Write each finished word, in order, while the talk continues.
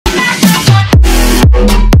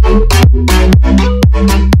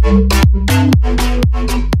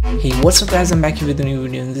What's up guys, I'm back here with a new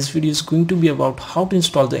video. In this video is going to be about how to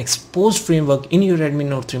install the Xposed framework in your Redmi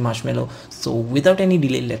Note 3 Marshmallow. So without any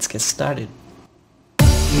delay, let's get started.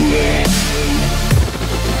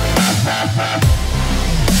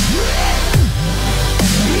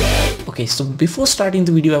 Okay, so before starting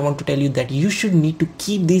the video, I want to tell you that you should need to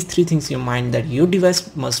keep these three things in your mind: that your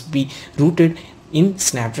device must be rooted in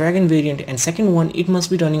Snapdragon variant, and second one, it must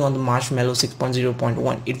be running on the Marshmallow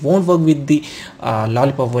 6.0.1. It won't work with the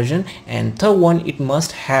Lollipop version, and third one, it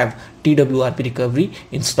must have TWRP recovery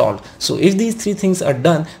installed. So if these three things are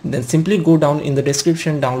done, then simply go down in the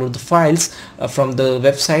description, download the files from the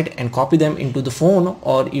website and copy them into the phone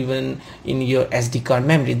or even in your SD card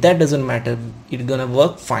memory. That doesn't matter, it's gonna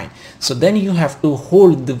work fine. So then you have to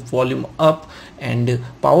hold the volume up and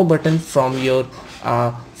power button from your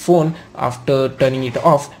phone after turning it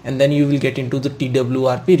off, and then you will get into the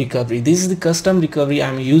TWRP recovery. This is the custom recovery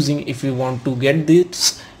I'm using. If you want to get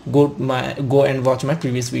this, go and watch my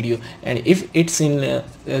previous video, and if it's in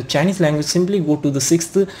Chinese language, simply go to the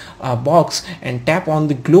sixth box and tap on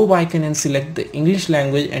the globe icon and select the English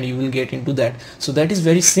language, and you will get into that. So that is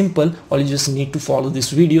very simple. All you just need to follow this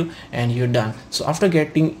video and you're done. So after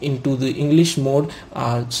getting into the English mode,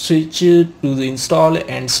 switch to the install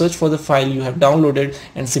and search for the file you have downloaded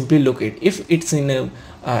and simply locate. If it's in a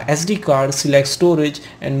SD card, select storage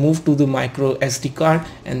and move to the micro SD card,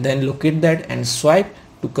 and then locate that and swipe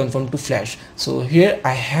to confirm to flash. So here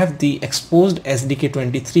I have the Xposed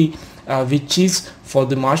SDK23, which is for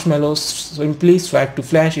the Marshmallow. Simply swipe to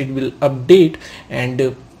flash, it will update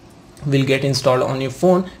and will get installed on your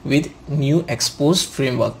phone with new Xposed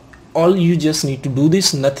framework. All you just need to do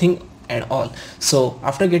this, nothing at all. So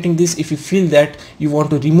after getting this, if you feel that you want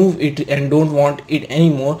to remove it and don't want it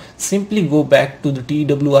anymore, simply go back to the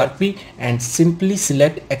TWRP and simply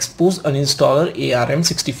select Xposed uninstaller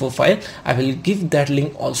ARM64 file. I will give that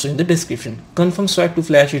link also in the description. Confirm, swipe to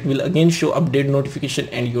flash, it will again show update notification,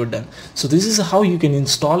 and you're done. So this is how you can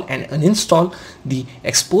install and uninstall the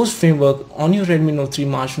Xposed framework on your Redmi Note 3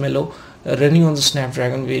 Marshmallow running on the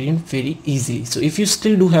Snapdragon variant very easily. So if you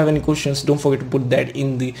still do have any questions, don't forget to put that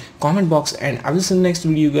in the comment box, and I will see you in the next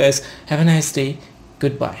video guys. Have a nice day.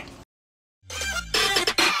 Goodbye.